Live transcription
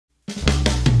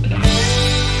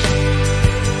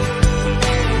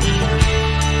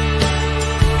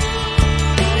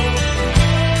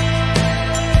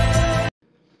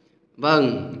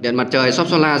Vâng, Điện mặt trời shop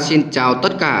solar xin chào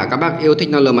tất cả các bác yêu thích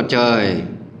năng lượng mặt trời.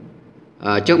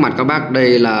 Trước mặt các bác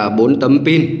đây là 4 tấm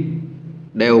pin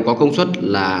đều có công suất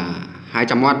là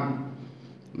 200W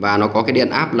và nó có cái điện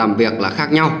áp làm việc là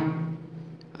khác nhau.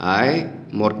 Đấy,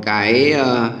 một cái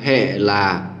hệ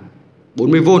là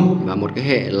 40V và một cái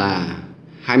hệ là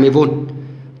 20V.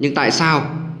 Nhưng tại sao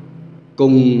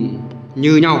cùng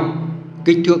như nhau,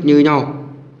 kích thước như nhau,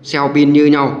 cell pin như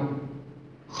nhau,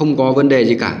 không có vấn đề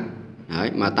gì cả.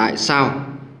 Đấy, mà tại sao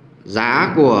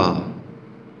giá của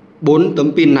 4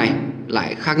 tấm pin này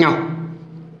lại khác nhau?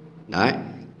 Đấy,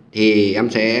 thì em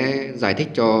sẽ giải thích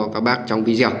cho các bác trong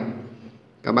video.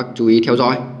 Các bác chú ý theo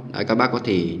dõi. Đấy, các bác có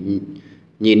thể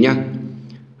nhìn nhá.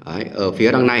 Đấy, ở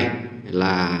phía đằng này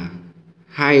là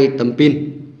 2 tấm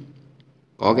pin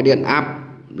có cái điện áp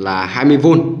là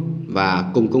 20V và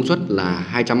cùng công suất là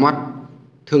 200W,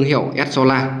 thương hiệu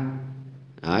Solar.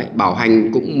 Đấy, bảo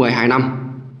hành cũng 12 năm,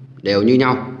 đều như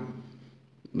nhau.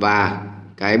 Và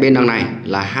cái bên đằng này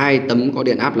là 2 tấm có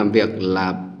điện áp làm việc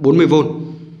là 40V,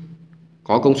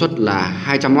 có công suất là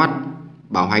 200W,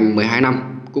 bảo hành 12 năm,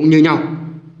 cũng như nhau.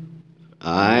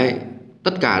 Đấy,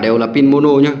 tất cả đều là pin mono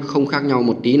nhá, không khác nhau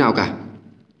một tí nào cả.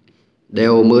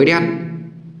 Đều mới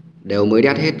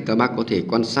đét hết, các bác có thể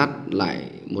quan sát lại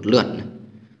một lượt.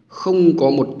 Không có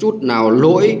một chút nào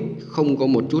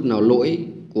lỗi,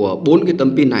 của 4 cái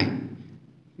tấm pin này.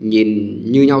 Nhìn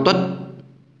như nhau tất.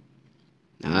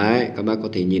 Đấy, các bác có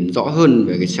thể nhìn rõ hơn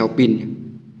về cái cell pin.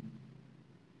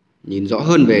 Nhìn rõ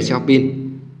hơn về cell pin.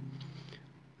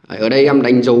 Đấy, ở đây em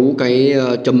đánh dấu cái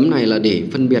chấm này là để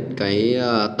phân biệt cái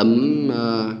tấm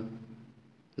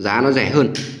giá nó rẻ hơn.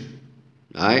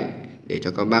 Đấy, để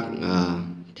cho các bác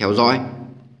theo dõi.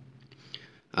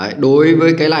 Đấy, đối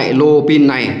với cái lại lô pin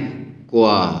này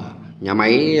của nhà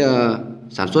máy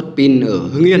sản xuất pin ở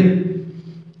Hưng Yên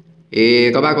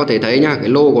thì các bác có thể thấy nhá, cái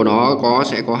lô của nó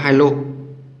sẽ có 2 lô.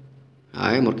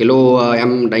 Đấy, một cái lô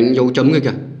em đánh dấu chấm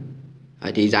kìa.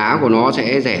 Đấy, thì giá của nó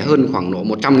sẽ rẻ hơn khoảng độ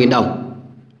 100.000 đồng.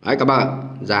 Đấy các bác,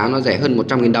 giá nó rẻ hơn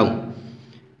 100.000 đồng.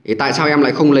 Thì tại sao em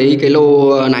lại không lấy cái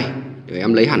lô này, để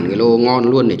em lấy hẳn cái lô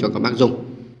ngon luôn để cho các bác dùng.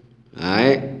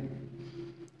 Đấy.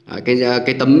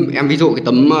 Cái tấm, em ví dụ cái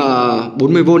tấm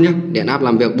 40V nhé, điện áp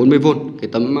làm việc 40V. Cái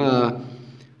tấm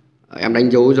em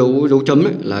đánh dấu chấm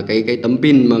ấy, là cái tấm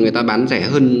pin mà người ta bán rẻ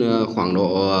hơn khoảng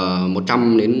độ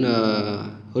 100 đến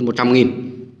hơn 100.000.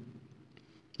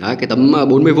 Đấy, cái tấm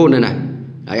 40V này này.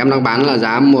 Đấy, em đang bán là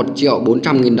giá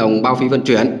 1.400.000 đồng bao phí vận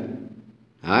chuyển.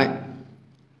 Đấy,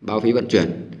 bao phí vận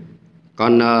chuyển.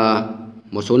 Còn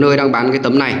một số nơi đang bán cái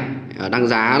tấm này đang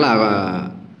giá là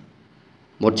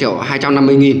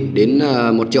 1.250.000 đến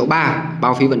 1.3 triệu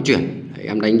bao phí vận chuyển. Đấy,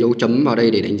 em đánh dấu chấm vào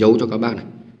đây để đánh dấu cho các bác này.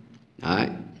 Đấy,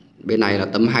 bên này là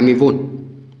tấm 20V.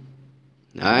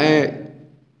 Đấy,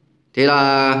 thế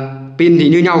là pin thì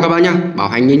như nhau các bác nhá, bảo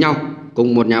hành như nhau,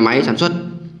 cùng một nhà máy sản xuất,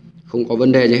 không có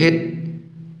vấn đề gì hết.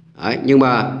 Đấy, nhưng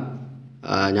mà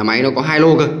nhà máy nó có 2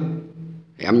 lô cơ.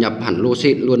 Để em nhập hẳn lô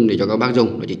xịn luôn để cho các bác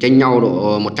dùng. Nó chỉ chênh nhau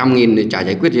độ 100.000 thì chả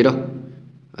giải quyết gì đâu.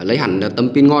 Lấy hẳn tấm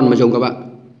pin ngon mà dùng các bạn.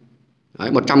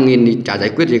 Đấy, 100.000 thì chả giải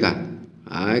quyết gì cả.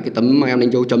 Đấy, cái tấm mà em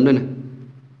đánh dấu chấm đây này.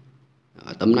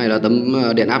 Tấm này là tấm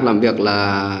điện áp làm việc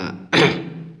là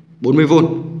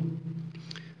 40V.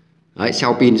 Đấy,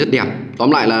 cell pin rất đẹp.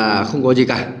 Tóm lại là không có gì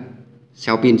cả.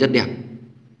 Cell pin rất đẹp.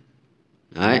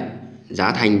 Đấy,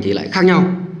 giá thành thì lại khác nhau.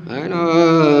 Đấy, nó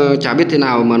chả biết thế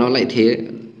nào mà nó lại thế.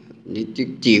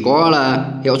 Chỉ có là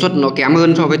hiệu suất nó kém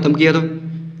hơn so với tấm kia thôi.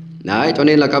 Đấy, cho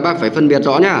nên là các bác phải phân biệt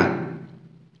rõ nhá.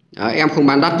 Đấy, em không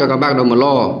bán đắt cho các bác đâu mà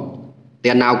lo.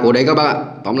 Tiền nào của đấy các bác ạ.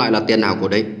 Tóm lại là tiền nào của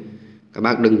đấy. Các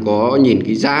bác đừng có nhìn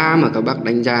cái giá mà các bác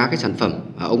đánh giá cái sản phẩm.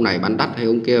 Ông này bán đắt hay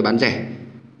ông kia bán rẻ.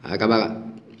 Đấy, các bác ạ.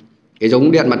 Cái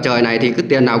giống điện mặt trời này thì cứ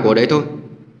tiền nào của đấy thôi.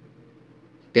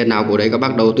 Tiền nào của đấy các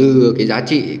bác đầu tư cái giá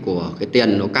trị của cái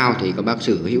tiền nó cao thì các bác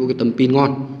sở hữu cái tấm pin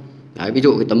ngon. Đấy, ví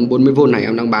dụ cái tấm 40V này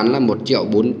em đang bán là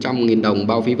 1.400.000 đồng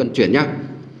bao phí vận chuyển nhá.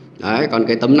 Đấy, còn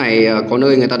cái tấm này có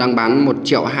nơi người ta đang bán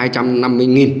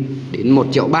 1.250.000 đến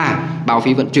 1.3 triệu bao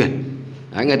phí vận chuyển.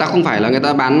 Đấy, người ta không phải là người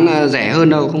ta bán rẻ hơn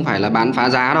đâu, không phải là bán phá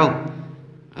giá đâu.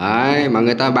 Đấy, mà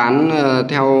người ta bán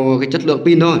theo cái chất lượng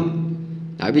pin thôi.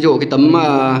 Đấy, ví dụ cái tấm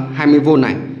 20V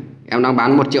này em đang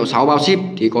bán 1.6 triệu bao ship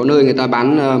thì có nơi người ta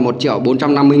bán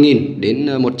 1.450.000 đến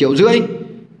 1.5 triệu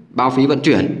bao phí vận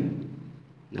chuyển.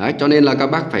 Đấy, cho nên là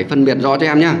các bác phải phân biệt rõ cho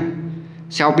em nhá.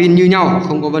 Cell pin như nhau,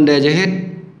 không có vấn đề gì hết.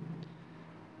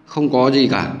 Không có gì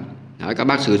cả. Đấy, các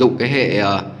bác sử dụng cái hệ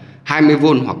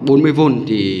 20V hoặc 40V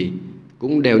thì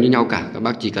cũng đều như nhau cả. Các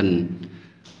bác chỉ cần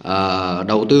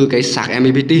đầu tư cái sạc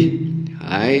MPPT.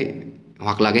 Đấy,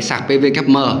 hoặc là cái sạc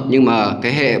PWM. Nhưng mà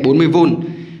cái hệ 40V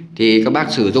thì các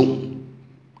bác sử dụng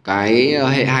cái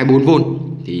hệ 24V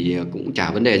thì cũng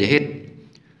chả vấn đề gì hết.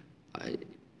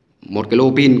 Một cái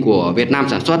lô pin của Việt Nam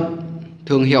sản xuất,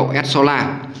 thương hiệu Solar,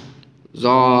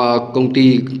 do công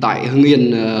ty tại Hưng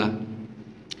Yên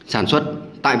sản xuất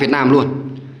tại Việt Nam luôn.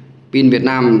 Pin Việt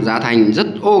Nam giá thành rất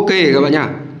ok các bạn nhá,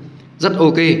 rất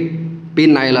ok.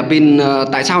 Pin này là pin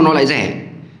tại sao nó lại rẻ?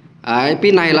 Đấy,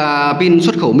 pin này là pin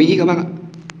xuất khẩu Mỹ các bác ạ.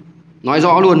 Nói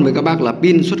rõ luôn với các bác là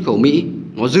pin xuất khẩu Mỹ,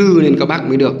 nó dư nên các bác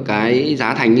mới được cái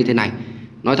giá thành như thế này.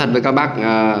 Nói thật với các bác,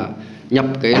 nhập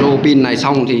cái lô pin này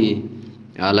xong thì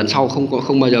lần sau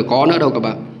không bao giờ có nữa đâu các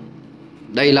bạn.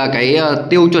 Đây là cái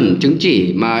tiêu chuẩn chứng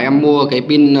chỉ mà em mua cái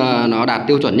pin nó đạt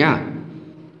tiêu chuẩn nhá.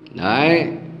 Đấy.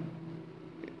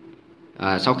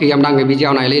 Sau khi em đăng cái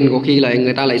video này lên, có khi là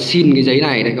người ta lại xin cái giấy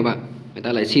này đây các bạn. Người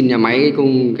ta lại xin nhà máy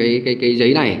cùng cái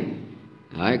giấy này.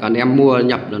 Đấy, còn em mua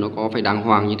nhập là nó có phải đàng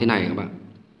hoàng như thế này các bạn.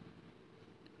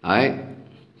 Đấy.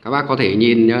 Các bác có thể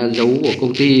nhìn dấu của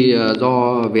công ty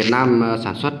do Việt Nam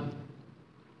sản xuất.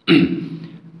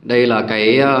 Đây là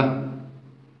cái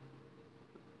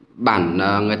bản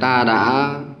người ta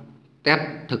đã test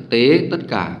thực tế tất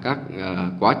cả các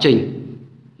quá trình.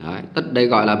 Đấy, đây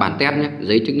gọi là bản test nhé,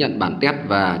 giấy chứng nhận bản test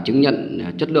và chứng nhận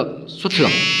chất lượng xuất xưởng.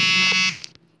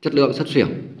 Chất lượng xuất xưởng.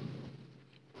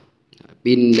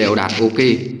 Pin đều đạt ok,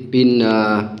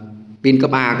 pin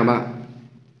cấp A các bạn.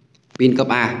 Pin cấp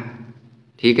A.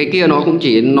 Thì cái kia nó cũng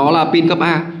chỉ nó là pin cấp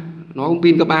A, nó cũng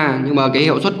pin cấp A nhưng mà cái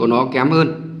hiệu suất của nó kém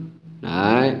hơn.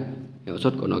 Đấy, hiệu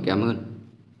suất của nó kém hơn.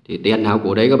 Thì tiền nào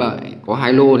của đấy các bạn. Có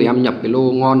 2 lô thì em nhập cái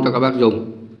lô ngon cho các bác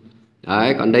dùng.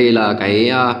 Đấy, còn đây là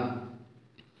cái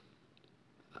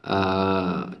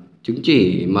chứng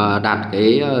chỉ mà đạt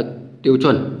cái tiêu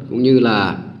chuẩn cũng như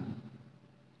là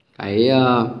cái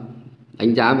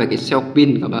đánh giá về cái cell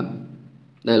pin các bạn.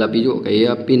 Đây là ví dụ cái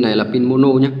pin này là pin mono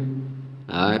nhé.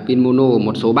 Đấy, pin mono.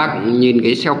 Một số bác nhìn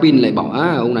cái cell pin lại bảo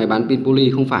ông này bán pin poly,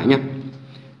 không phải nhá.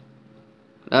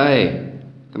 Đây,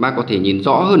 các bác có thể nhìn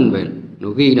rõ hơn về nó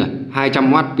ghi này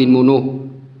 200W pin mono.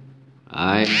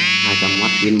 Đấy, 200W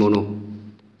pin mono.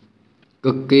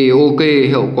 Cực kỳ ok,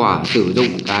 hiệu quả sử dụng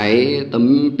cái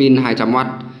tấm pin 200W.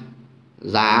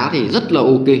 Giá thì rất là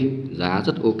ok, giá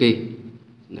rất ok.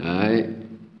 Đấy.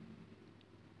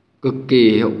 Cực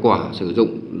kỳ hiệu quả sử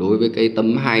dụng đối với cái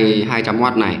tấm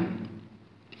 200W này.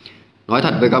 Nói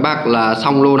thật với các bác là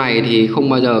xong lô này thì không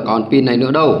bao giờ còn pin này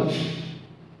nữa đâu.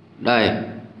 Đây,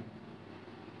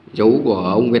 dấu của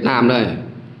ông Việt Nam đây.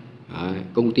 Đấy,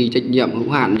 công ty trách nhiệm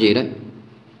hữu hạn gì đấy.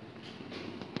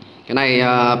 Cái này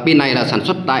pin này là sản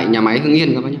xuất tại nhà máy Hưng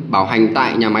Yên các bác nhé, bảo hành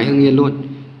tại nhà máy Hưng Yên luôn.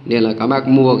 Nên là các bác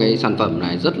mua cái sản phẩm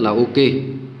này rất là ok.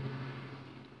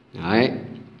 Đấy.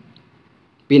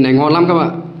 Pin này ngon lắm các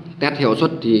bạn. Test hiệu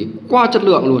suất thì quá chất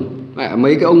lượng luôn.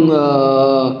 Mấy cái ông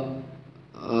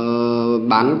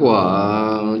bán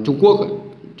của Trung Quốc ấy,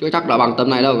 chưa chắc là bằng tấm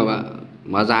này đâu các bạn.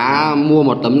 Mà giá mua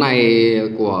một tấm này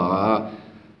của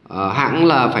hãng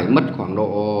là phải mất khoảng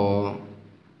độ,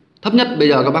 thấp nhất bây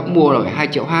giờ các bác mua là phải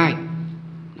 2,2 triệu.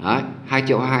 Đấy, 2,2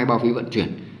 triệu bao phí vận chuyển.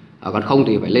 Còn không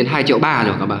thì phải lên 2,3 triệu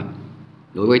rồi các bạn.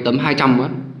 Đối với tấm 200 ấy.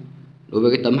 Đối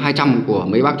với cái tấm 200 của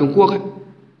mấy bác Trung Quốc ấy.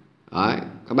 Đấy,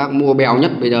 các bác mua bèo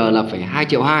nhất bây giờ là phải 2,2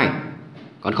 triệu.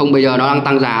 Còn không bây giờ nó đang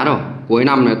tăng giá rồi, cuối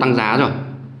năm này tăng giá rồi.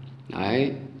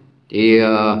 Đấy. Thì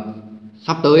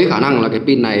sắp tới khả năng là cái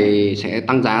pin này sẽ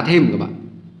tăng giá thêm các bạn.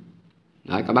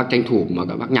 Đấy, các bác tranh thủ mà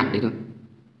các bác nhặt đấy thôi.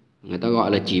 Người ta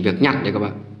gọi là chỉ việc nhặt đấy các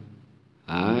bạn.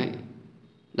 Đấy.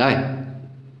 Đây.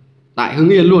 Tại Hưng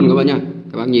Yên luôn các bạn nhá.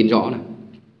 Các bác nhìn rõ này.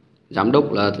 Giám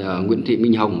đốc là Nguyễn Thị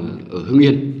Minh Hồng ở Hưng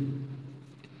Yên.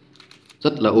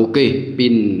 Rất là ok,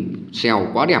 pin cell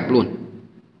quá đẹp luôn.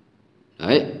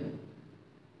 Đấy.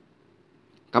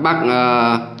 Các bác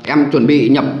em chuẩn bị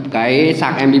nhập cái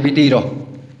sạc MPPT rồi.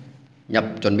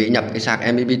 Chuẩn bị nhập cái sạc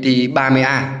MPPT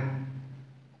 30A.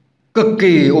 Cực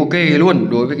kỳ ok luôn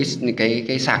đối với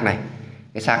cái sạc này.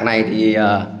 Cái sạc này thì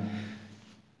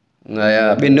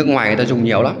người bên nước ngoài người ta dùng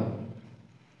nhiều lắm.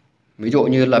 Ví dụ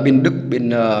như là bên Đức,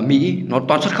 bên Mỹ, nó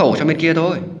toàn xuất khẩu sang bên kia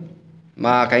thôi.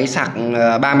 Mà cái sạc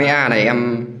 30A này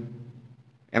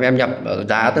em nhập ở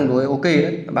giá tương đối ok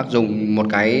đấy. Các bác dùng một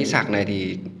cái sạc này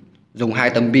thì dùng 2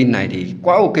 tấm pin này thì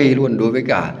quá ok luôn đối với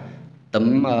cả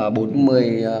tấm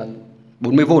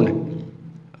 40V này.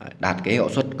 Đạt cái hiệu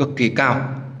suất cực kỳ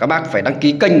cao. Các bác phải đăng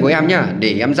ký kênh của em nhá,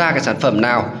 để em ra cái sản phẩm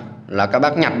nào là các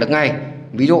bác nhặt được ngay.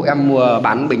 Ví dụ em mua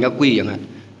bán bình ắc quy chẳng hạn.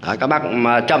 Đấy, các bác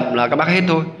mà chậm là các bác hết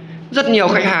thôi. Rất nhiều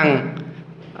khách hàng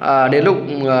đến lúc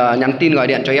nhắn tin gọi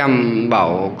điện cho em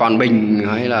bảo còn bình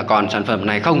hay là còn sản phẩm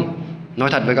này không.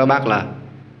 Nói thật với các bác là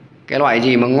cái loại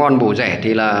gì mà ngon bổ rẻ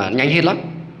thì là nhanh hết lắm.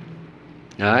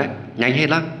 Đấy, nhanh hết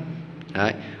lắm.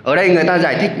 Đấy. Ở đây người ta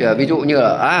giải thích ví dụ như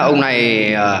là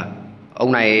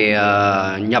ông này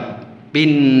nhập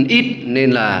pin ít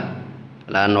nên là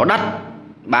nó đắt,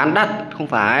 bán đắt. Không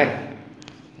phải.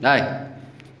 Đây,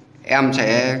 em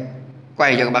sẽ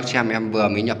quay cho các bác xem, em vừa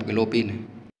mới nhập cái lô pin này.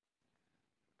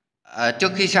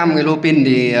 Trước khi xem cái lô pin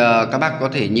thì các bác có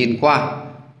thể nhìn qua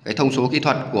cái thông số kỹ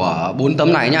thuật của 4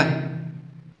 tấm này nhá.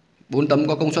 4 tấm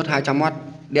có công suất 200W,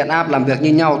 điện áp làm việc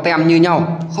như nhau, tem như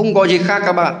nhau, không có gì khác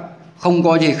các bạn, không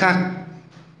có gì khác,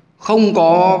 không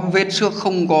có vết xước,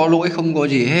 không có lỗi, không có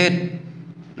gì hết.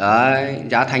 Đấy,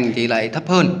 giá thành thì lại thấp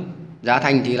hơn, giá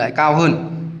thành thì lại cao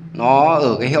hơn. Nó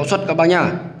ở cái hiệu suất các bác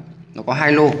nhá. Nó có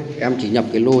 2 lô, em chỉ nhập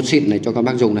cái lô xịn này cho các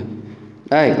bác dùng này.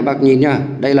 Đây các bác nhìn nhá,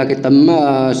 đây là cái tấm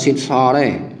xịn sò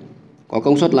đây, có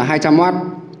công suất là 200W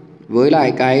với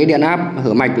lại cái điện áp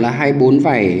hở mạch là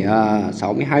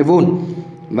 24,62V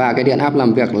và cái điện áp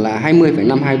làm việc là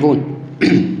 20,52V.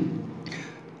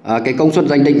 Cái công suất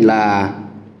danh định là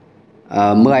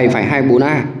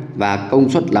 10,24A và công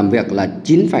suất làm việc là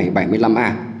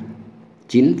 9,75A.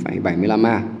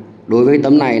 9,75A. Đối với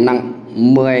tấm này nặng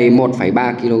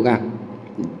 11,3 kg.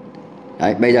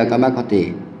 Đấy, bây giờ các bác có thể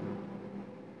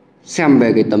xem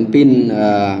về cái tấm pin,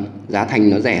 giá thành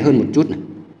nó rẻ hơn một chút này.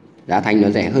 Giá thành nó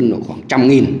rẻ hơn khoảng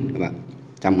 100.000 các bạn,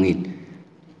 100.000.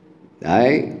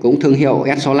 Đấy, cũng thương hiệu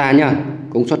Solar nhá.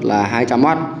 Công suất là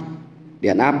 200W,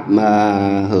 điện áp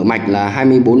hở mạch là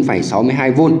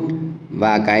 24,62V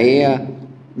và cái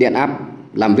điện áp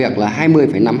làm việc là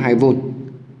 20,52V.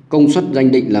 Công suất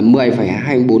danh định là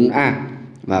 10,24A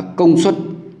và công suất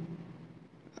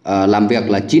làm việc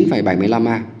là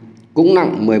 9,75A, cũng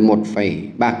nặng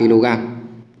 11,3 kg.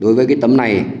 Đối với cái tấm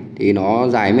này thì nó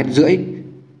dài 1,5 m,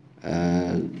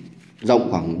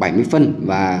 rộng khoảng 70 phân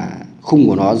và khung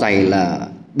của nó dày là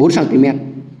 4 cm.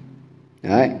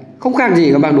 Đấy, không khác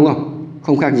gì các bác đúng không?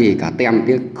 Không khác gì cả, tem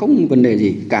thì không vấn đề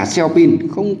gì, cả cell pin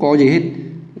không có gì hết.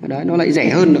 Đấy, nó lại rẻ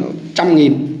hơn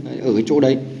 100.000. Đấy, ở cái chỗ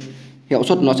đấy hiệu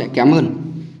suất nó sẽ kém hơn.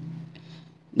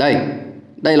 Đây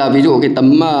là ví dụ cái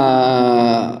tấm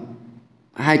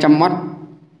 200W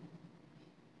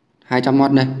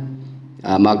 200W đây,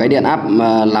 mà cái điện áp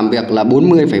làm việc là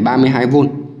 40,32V,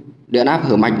 điện áp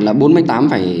hở mạch là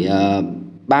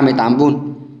 48,38V,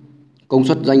 công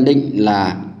suất danh định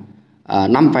là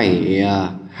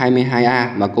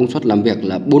 5,22A và công suất làm việc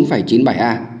là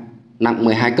 4,97A, nặng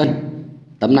 12 cân.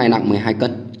 Tấm này nặng 12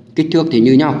 cân, kích thước thì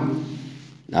như nhau.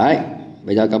 Đấy,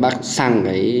 bây giờ các bác sang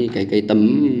cái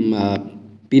tấm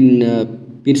pin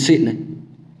xịn này,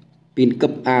 pin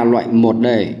cấp A loại 1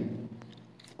 đây,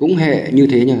 cũng hệ như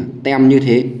thế nhá, tem như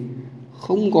thế,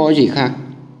 không có gì khác,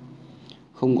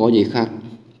 không có gì khác.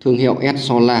 Thương hiệu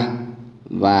Solar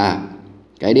và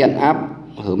cái điện áp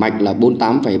hở mạch là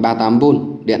 48,38V,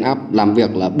 điện áp làm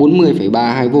việc là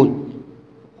 40,32V.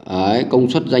 Đấy, công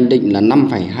suất danh định là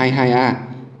 5,22A,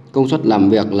 công suất làm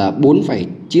việc là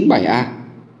 4,97A.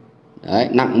 Đấy,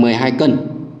 nặng 12 cân,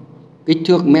 kích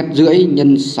thước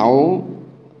 1,5 x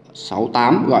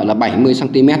 68, gọi là 70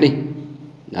 cm đi.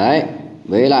 Đấy,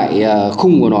 với lại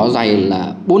khung của nó dày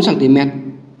là 4 cm.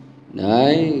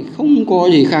 Đấy, không có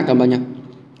gì khác các bạn nhá,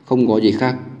 không có gì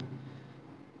khác,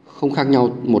 không khác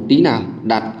nhau một tí nào,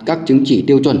 đạt các chứng chỉ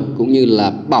tiêu chuẩn cũng như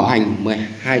là bảo hành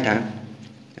 12 tháng.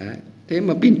 Đấy, thế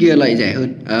mà pin kia lại rẻ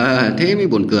hơn, thế mới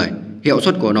buồn cười. Hiệu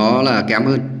suất của nó là kém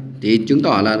hơn thì chứng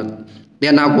tỏ là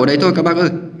tiền nào của đấy thôi các bác ơi,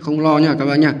 không lo nha các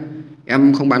bác nha.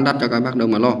 Em không bán đắt cho các bác đâu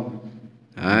mà lo.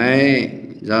 Đấy,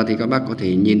 giờ thì các bác có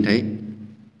thể nhìn thấy.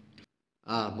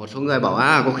 Một số người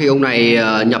bảo có khi ông này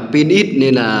nhập pin ít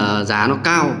nên là giá nó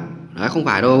cao. Đấy, không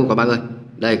phải đâu các bác ơi.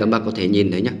 Đây các bác có thể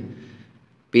nhìn thấy nhá.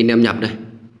 Pin em nhập đây,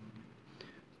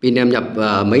 pin em nhập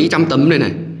mấy trăm tấm đây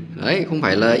này. Đấy, không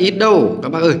phải là ít đâu các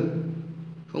bác ơi,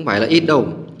 không phải là ít đâu.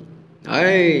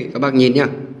 Đấy, các bác nhìn nhá,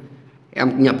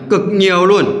 em nhập cực nhiều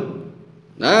luôn.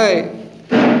 Đấy,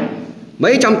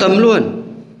 mấy trăm tấm luôn.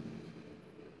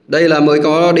 Đây là mới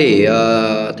có để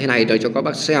thế này để cho các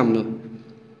bác xem thôi.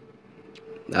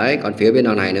 Đấy, còn phía bên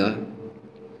nào này nữa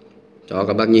cho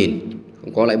các bác nhìn.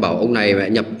 Không có lại bảo ông này mẹ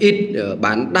nhập ít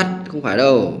bán đắt, không phải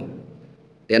đâu.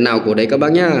 Tiền nào của đấy các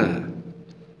bác nhá.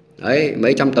 Đấy,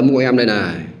 mấy trăm tấm của em đây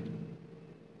này.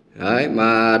 Đấy,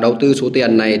 mà đầu tư số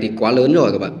tiền này thì quá lớn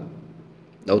rồi các bạn.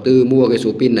 Đầu tư mua cái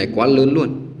số pin này quá lớn luôn,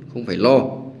 không phải lo.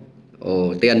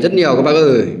 Tiền rất nhiều các bác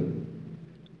ơi,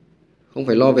 không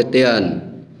phải lo về tiền.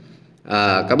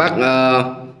 Các bác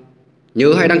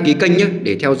nhớ hãy đăng ký kênh nhé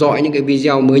để theo dõi những cái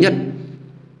video mới nhất.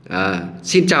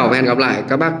 Xin chào và hẹn gặp lại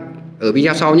các bác ở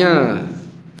video sau nhá.